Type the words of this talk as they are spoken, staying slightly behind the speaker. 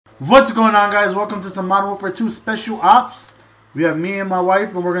What's going on, guys? Welcome to some Modern Warfare 2 Special Ops. We have me and my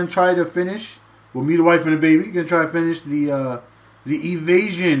wife, and we're going to try to finish, well, me, the wife, and the baby, going to try to finish the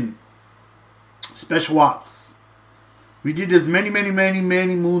Evasion Special Ops. We did this many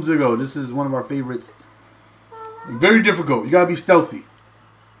moons ago. This is one of our favorites. Very difficult. You got to be stealthy,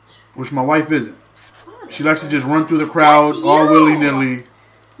 which my wife isn't. She likes to just run through the crowd all willy-nilly.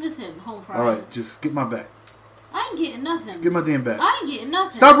 Listen, home Friday. Alright, just get my back. I ain't getting nothing. Just get my damn back. I ain't getting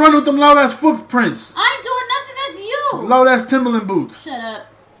nothing. Stop running with them loud-ass footprints. I ain't doing nothing. That's you. Loud-ass Timberland boots. Shut up.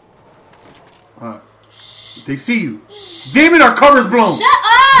 Alright. They see you. Shh. Damn it, our cover's blown. Shut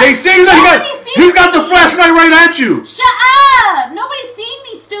up. They see you. He's got the flashlight right at you. Shut up. Nobody's seen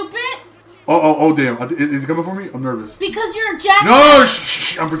me, stupid. Oh, damn. Is he coming for me? I'm nervous. Because you're a jackass. No,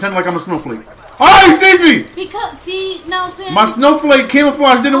 shh. I'm pretending like I'm a snowflake. Oh, he saved me. Because, see, now, Sam. My snowflake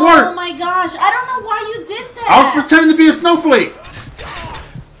camouflage didn't work. Oh, my gosh. I don't know why you did that. I was pretending to be a snowflake.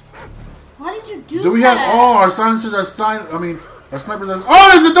 Why did you do that? Do we have, our silencers are silent. I mean, our snipers are,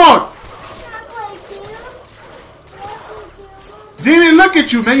 there's a dog. Damn it, look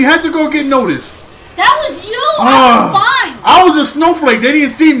at you, man. You had to go get noticed. That was you. I was fine. I was a snowflake. They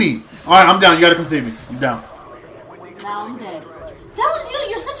didn't see me. All right, I'm down. You got to come save me. I'm down. Now I'm dead. That was you.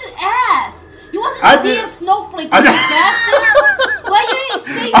 You're such an ass. You wasn't a damn snowflake, you bastard. Why you ain't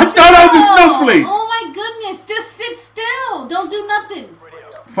stay still? I thought I was a snowflake. Oh my goodness. Just sit still. Don't do nothing.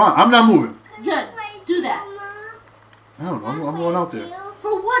 Fine. I'm not moving. Good. Do that. I don't know. I'm going out there.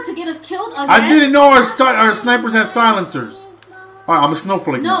 For what? To get us killed again? I didn't know our snipers had silencers. All right, I'm a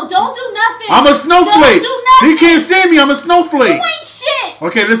snowflake. No, don't do nothing. I'm a snowflake. Don't do nothing. He can't see me. I'm a snowflake. You ain't shit.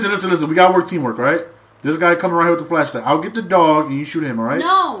 Okay, listen. We got to work teamwork, all right? This guy coming right here with the flashlight. I'll get the dog and you shoot him, all right?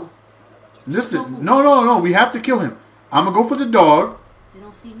 No. Listen. No. We have to kill him. I'm going to go for the dog. They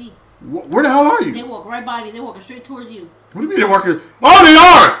don't see me. Where the hell are you? They walk right by me. They're walking straight towards you. What do you mean they're walking? Oh, they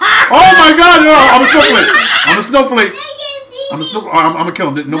are! Oh, my God, they are. I'm a snowflake. I'm a snowflake. I'm going to kill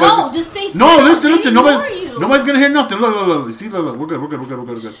him. No, just stay still. No, listen. Nobody's going to hear nothing. Look. See, look. We're good.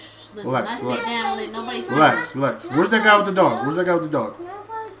 Listen, Relax. Nobody see Relax. Where's that guy with the dog?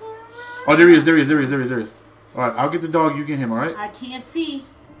 Oh, there he is. All right, I'll get the dog. You get him, all right? I can't see.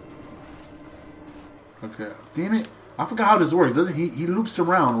 Okay. Damn it. I forgot how this works. Doesn't he loops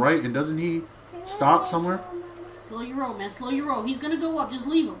around, right? And doesn't he stop somewhere? Slow your roll, man. Slow your roll. He's going to go up. Just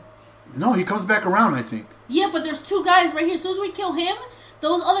leave him. No, he comes back around, I think. Yeah, but there's two guys right here. As soon as we kill him,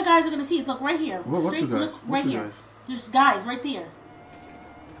 those other guys are going to see us. Look, right here. What two guys? Look, right here. There's guys right there.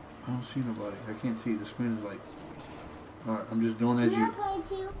 I don't see nobody. I can't see. The screen is like... Alright, I'm just doing as you...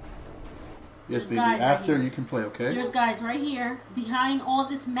 Yes, baby. After you can play, okay? There's guys right here. Behind all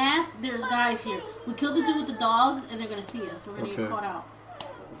this mask, there's guys here. We killed the dude with the dogs, and they're going to see us. So we're going to get caught out.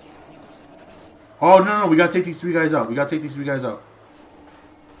 Oh, no. We got to take these three guys out.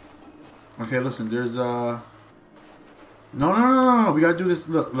 Okay, listen. There's, No. We got to do this.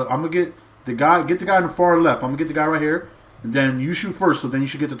 Look. I'm going to get the guy on the far left. I'm going to get the guy right here. And then you shoot first, so then you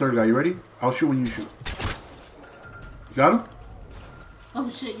should get the third guy. You ready? I'll shoot when you shoot. You got him? Oh,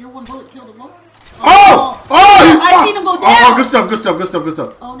 shit. Your one bullet killed him. I seen him go down. Oh, good stuff.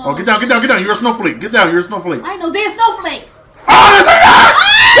 Oh, no. Oh, get down. You're a snowflake. Get down. You're a snowflake. I know. They're a snowflake. Oh, there's a guy!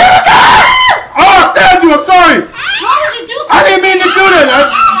 Oh, I stabbed you. I'm sorry. Why would you do something? I didn't mean to do that.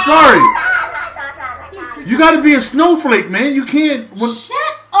 I'm sorry. You got to be a snowflake, man. You can't. Shut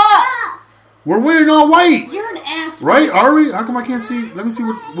up. We're wearing all white. You're an ass. Right? Are we? How come I can't see? Let me see.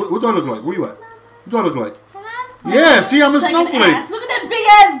 What do I look like? Where you at? What do I look like? Yeah, see, I'm a snowflake. Look at that big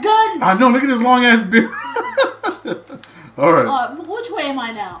ass gun. I know. Look at this long ass beard. All right. Which way am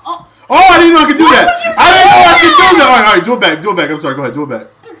I now? Oh, I didn't know I could do that. I didn't know I could do that. All right, do it back. I'm sorry. Go ahead, do it back.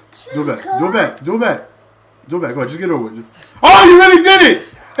 Do it back. Go ahead, just get over it. Oh, you really did it.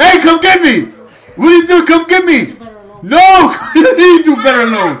 Hey, come get me. What did you do? Come get me. No, you need to do better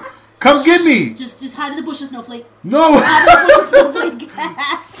alone. Come get me. Just hide in the bushes, snowflake. No. Hide in the bushes, snowflake.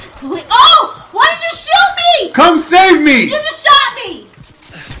 Wait, why did you shoot me? Come save me. You just shot me.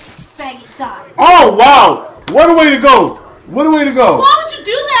 Faggot die. Oh, wow. What a way to go. Why would you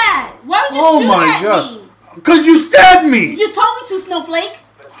do that? Why would you shoot at me? Because you stabbed me. You told me to, snowflake.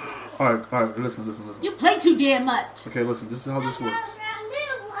 All right. Listen. You play too damn much. Okay, listen. This is how this works.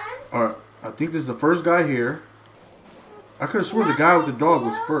 All right. I think this is the first guy here. I could have sworn the guy with the dog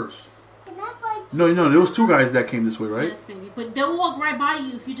was first. No, there was two guys that came this way, right? Yes, baby. But they'll walk right by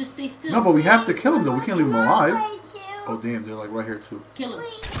you if you just stay still. No, but we have to kill them, though. We can't leave them alive. Oh, damn. They're, like, right here, too. Kill him.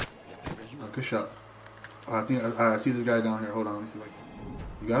 Good shot. I think I see this guy down here. Hold on. Let me see if I can...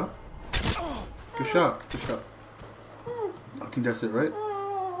 You got him? Good shot. I think that's it, right?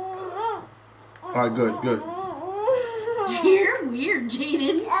 Alright, good. You're weird,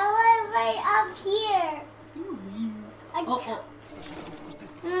 Jaden. right up here.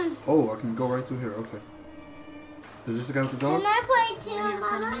 Oh, I can go right through here. Okay. Is this the guy with the dog? Can I play too,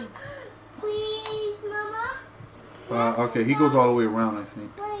 Mama? Please, Mama? Okay, he goes all the way around, I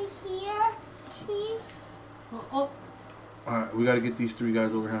think. Right here, please. Alright, we gotta get these 3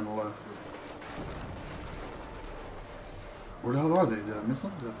 guys over here on the left. Where the hell are they? Did I miss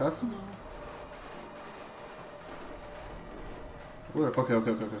them? Did I pass them? Where? Okay.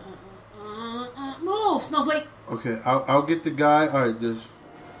 Move, Snowflake. Okay, I'll get the guy. Alright, this.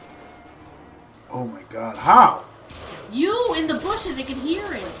 Oh my god, how? You in the bushes, they can hear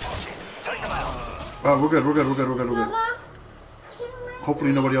it. Alright, we're good. Mama?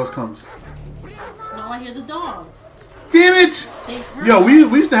 Hopefully nobody else comes. No, I hear the dog. Damn it! Yo, we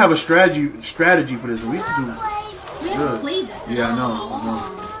used to have a strategy for this. We used to do. We haven't played this. Yeah, I know.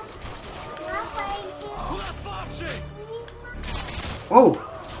 Oh!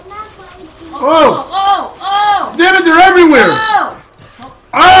 Damn it! They're everywhere!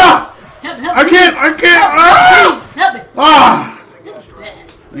 Ah! Help I can't! Help me! Ah! This is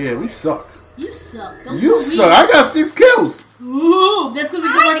bad. Yeah, we suck. You suck. You suck. I got 6 kills. Ooh, that's because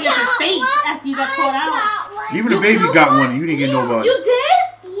you're running at your face after you got caught out. Even the baby got one and you didn't get nobody. You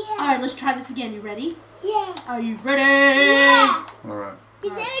did? Yeah. Alright, let's try this again. You ready? Yeah. Are you ready? Yeah. Alright.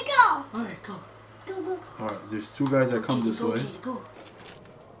 He's gonna go. Alright, go. Go. Alright, there's 2 guys that come this way. Go.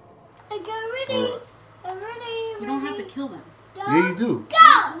 I got ready. Right. I'm ready. You don't have to kill them. Yeah, you do.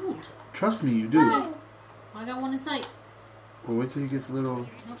 Go. Trust me, you do. I got one in sight. Well, wait till he gets a little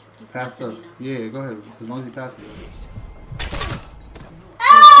Nope, he's past passing me us. now. Yeah, go ahead. As long as he passes.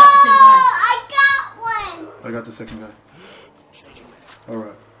 Oh, I got one. I got the second guy.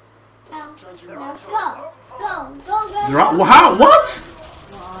 Alright. Now, go. They're out. Well, how? What?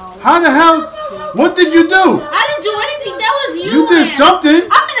 How the hell? What did you do? I didn't do anything. That was you. You did something.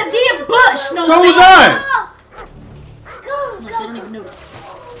 I'm in a damn bush. No, So was I. Go. Look, they don't even notice.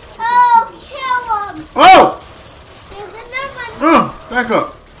 Oh, kill him. Oh! There's another one. Back up.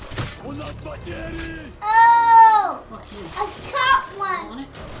 Oh, Fuck you. I caught Want one. it?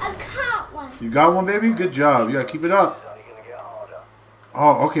 I caught one. You got one, baby? Good job. You gotta keep it up.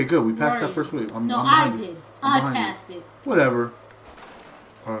 Oh, okay, good. We passed that first wave. I'm No, I behind you. did. I'm I behind you. passed it. Whatever.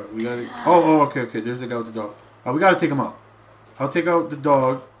 Alright, we gotta. Oh, okay. There's the guy with the dog. We gotta take him out. I'll take out the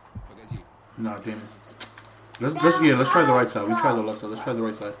dog. Nah, damn it. Let's try the right side. We try the left side. Let's try the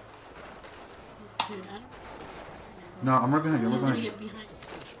right side. Dude, No, I'm right behind you. I'm Who's right gonna behind you. get behind?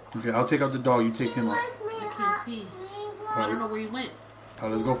 Okay, I'll take out the dog. You take him out. I can't see. I don't know where you went.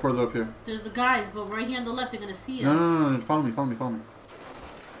 Alright, let's go further up here. There's the guys, but right here on the left, they're gonna see us. No. Follow me.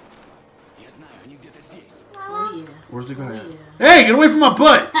 Oh yeah. Where's the guy at? Yeah. Hey, get away from my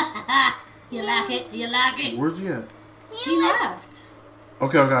butt! You like it? You like it? Where's he at? He left.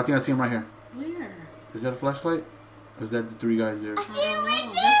 Okay, I think I see him right here. Where? Is that a flashlight? Or is that the 3 guys there? I see him right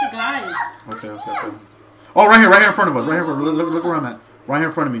Oh, there. that's the guys. Okay. Oh, right here in front of us. Right here. Look where I'm at. Right here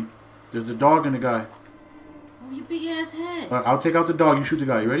in front of me. There's the dog and the guy. Oh, you big ass head. Alright, I'll take out the dog. You shoot the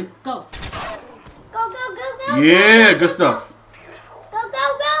guy. You ready? Go. Go. Yeah, good stuff.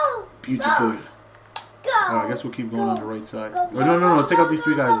 Go. Beautiful. Go. Alright, I guess we'll keep going on the right side. Oh, no. Let's take out these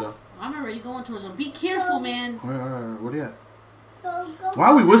 3 guys, though. I'm already going towards them. Be careful, man. Alright. Where they at? Go. Why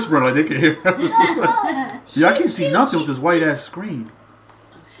are we whispering like they can hear us? Yeah, I can't see nothing with this white ass screen.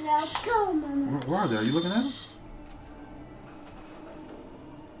 Now go, Mama. Where are they? Are you looking at them?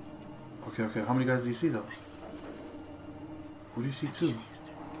 Okay. How many guys do you see, though? What do you see, too?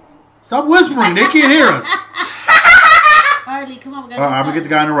 Stop whispering. They can't hear us. Alright, Lee, come on. We gotta Alright, I'm gonna get the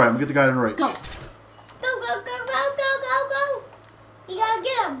guy on the right. Go. Go. You gotta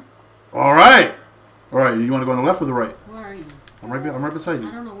get him. Alright. You want to go on the left or the right? Where are you? I'm right beside I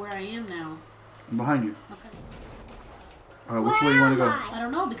you. don't know where I am now. I'm behind you. Okay. Alright, which way you want to go? I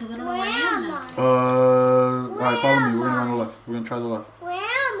don't know because I don't know where I am now. Alright, follow me. We're gonna go on the left. We're gonna try the left. Where am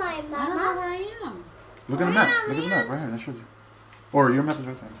I, I don't know Mama? where I am. Look at the map. Right here. That shows you. Or your map is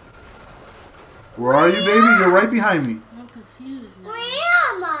right there. Where are you, baby? You're right behind me. I'm confused now. Where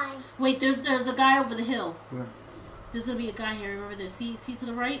am I? Wait, there's a guy over the hill. Where? There's gonna be a guy here. Remember, there's see to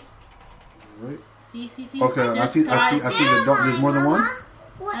the right. Right. See. Okay, I see the dog. There's more than one? I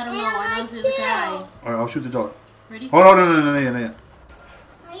don't know. I know there's a guy. Alright, I'll shoot the dog. Ready? Oh, no, not yet.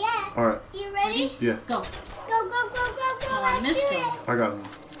 Yeah. Alright. You ready? Yeah. Go. Go. Oh, I missed him. I got him.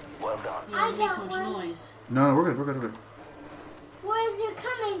 Yeah, you made too much noise. No, we're good. Where is it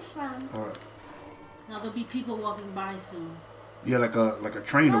coming from? Alright. Now there'll be people walking by soon. Yeah, like a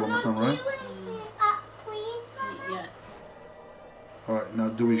train or something, right? Please, Mama. Yes. Alright, now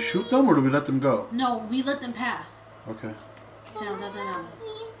do we shoot them or do we let them go? No, we let them pass. Okay. Down.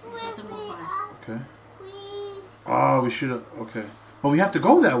 Please, Let them walk Okay. Please. Oh, we should have. Okay. But we have to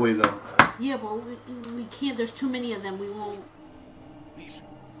go that way, though. Yeah, but we can't. There's too many of them. We won't.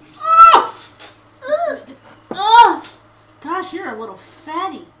 Oh! Gosh, you're a little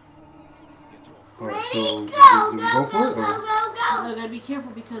fatty. Alright, so do we go for it? Or? I gotta be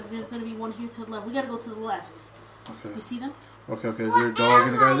careful because there's gonna be one here to the left. We gotta go to the left. Okay. You see them? Okay, okay. Is there a dog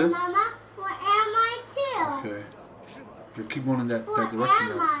and a guy there? Mama, where am I too? Okay. You keep going in that direction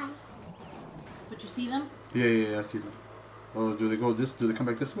now. But you see them? Yeah, I see them. Oh, do they go this? Do they come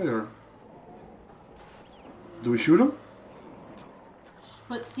back this way, or do we shoot them?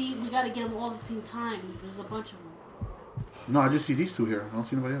 But see, we gotta get them all at the same time. There's a bunch of them. No, I just see these two here. I don't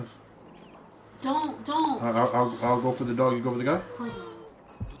see anybody else. Don't. I'll go for the dog. You go for the guy. All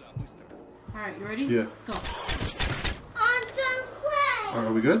right, you ready? Yeah. Go. I'm done playing.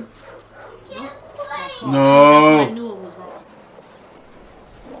 Are we good? Can't play. No. That's why I knew it was wrong.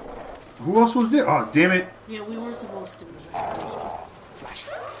 Who else was there? Oh, damn it! Yeah, we weren't supposed to.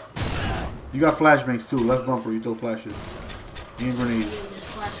 You got flashbangs too. Left bumper. You throw flashes. And grenades. Yeah, just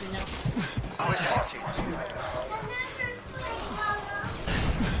flash me now.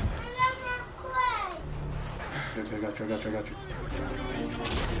 Okay, I got you.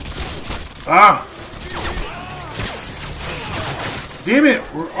 Ah! Damn it!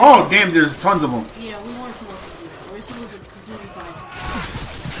 Oh, damn, there's tons of them. Yeah, we weren't supposed to do that. We were supposed to completely buy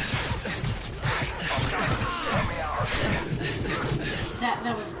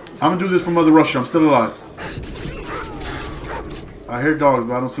that was... I'm gonna do this for Mother Russia. I'm still alive. I hear dogs,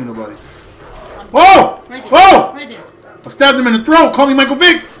 but I don't see nobody. Whoa! Right there. Whoa! Right there. I stabbed him in the throat. Call me Michael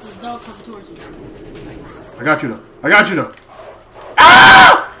Vick. There's a dog coming towards you. I got you though.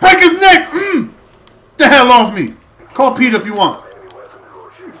 Ah! Break his neck! The hell off me! Call Peter if you want.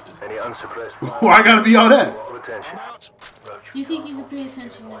 Why I gotta be all that? Do you think you could pay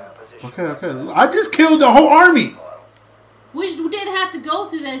attention now? Okay. I just killed the whole army. Wish we didn't have to go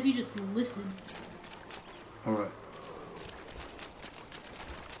through that if you just listened. Alright.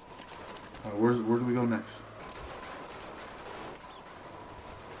 Where do we go next?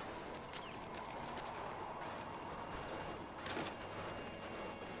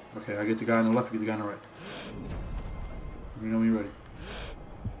 Okay, I get the guy on the left, you get the guy on the right. Let me know when you're ready.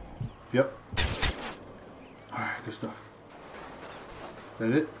 Yep. Alright, good stuff. Is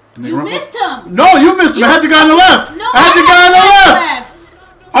that it? You missed him! No, you missed him! I had the guy on the left! No, I had the guy on the left!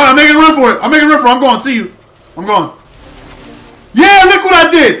 Alright, I'm making a run for it. I'm going. See you. I'm going. Yeah, look what I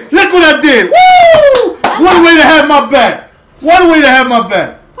did! Woo! What a way to have my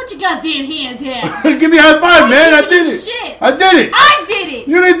back! Put your goddamn hand down. Give me a high five, man. I did it. Shit. I did it.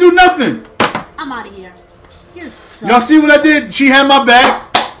 You didn't do nothing. I'm out of here. You're so... Y'all see what I did? She had my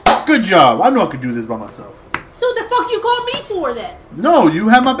back. Good job. I know I could do this by myself. So what the fuck you called me for then? No, you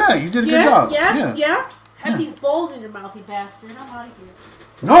had my back. You did a good job. Yeah? Have these balls in your mouth, you bastard. I'm out of here.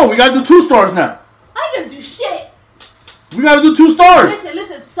 No, we gotta do 2 stars now. I ain't gonna do shit. We gotta do 2 stars.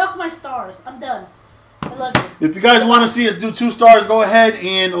 Listen. Suck my stars. I'm done. I love you. If you guys want to see us do 2 stars, go ahead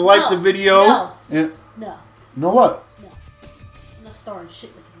and like the video. No. No what? No. I'm not starring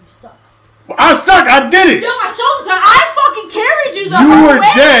shit with you. You suck. Well, I suck. I did it. Yo, my shoulders hurt. I fucking carried you the whole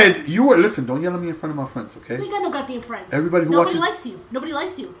way. You were dead. Listen, don't yell at me in front of my friends, okay? We got no goddamn friends. Everybody who Nobody watches... likes you. Nobody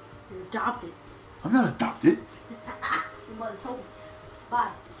likes you. You're adopted. I'm not adopted. Your mother told me.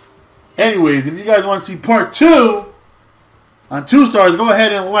 Bye. Anyways, if you guys want to see part 2 on 2 stars, go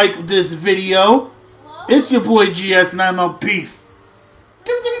ahead and like this video. It's your boy GS, and I'm out. Peace.